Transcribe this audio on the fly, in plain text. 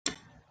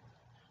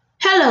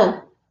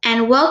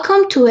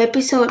welcome to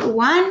episode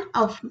 1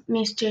 of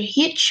Mr.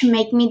 Hughes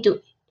Make Me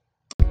Do.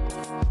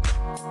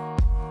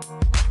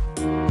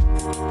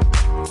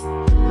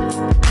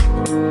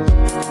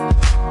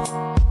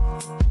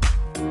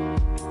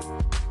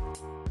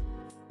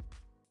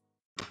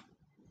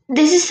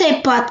 This is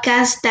a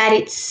podcast that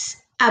it's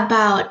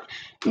about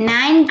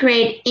 9th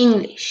grade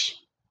English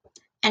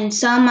and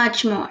so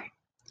much more.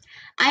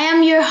 I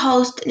am your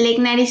host,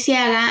 Legna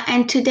Ariciaga,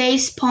 and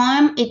today's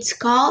poem is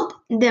called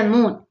The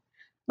Moon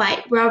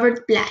by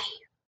Robert Bly.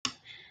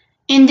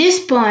 In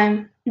this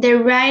poem, the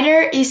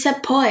writer is a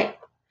poet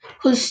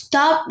who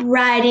stopped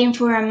writing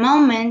for a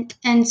moment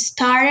and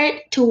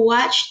started to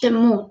watch the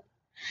moon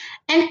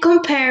and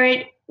compare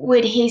it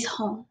with his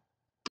home.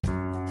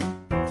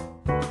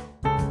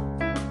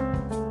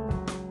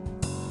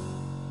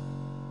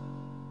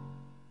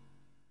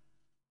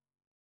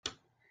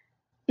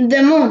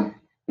 The Moon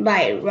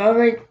by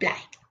Robert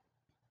Bly.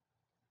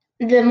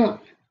 The Moon.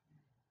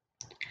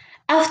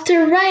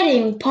 After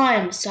writing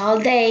poems all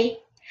day,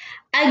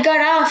 I got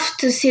off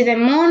to see the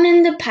moon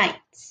in the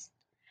pines.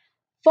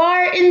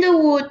 Far in the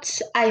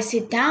woods I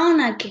sit down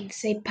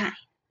against a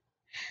pine.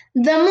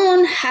 The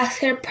moon has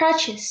her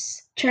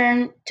crutches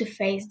turned to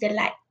face the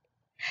light,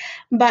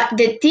 but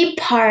the deep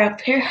heart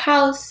of her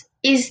house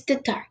is the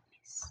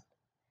darkness.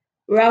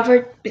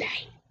 Robert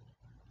Bly.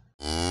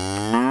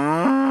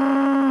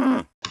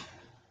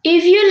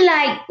 If you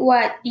like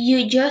what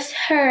you just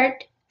heard,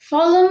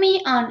 follow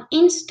me on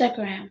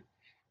Instagram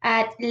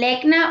at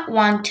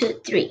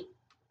Legna123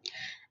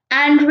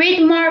 and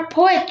read more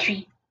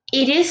poetry.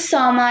 It is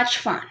so much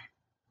fun.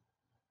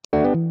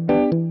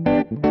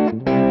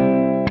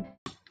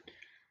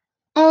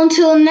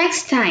 Until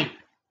next time,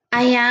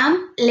 I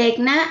am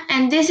Legna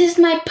and this is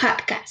my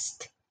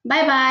podcast.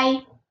 Bye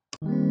bye.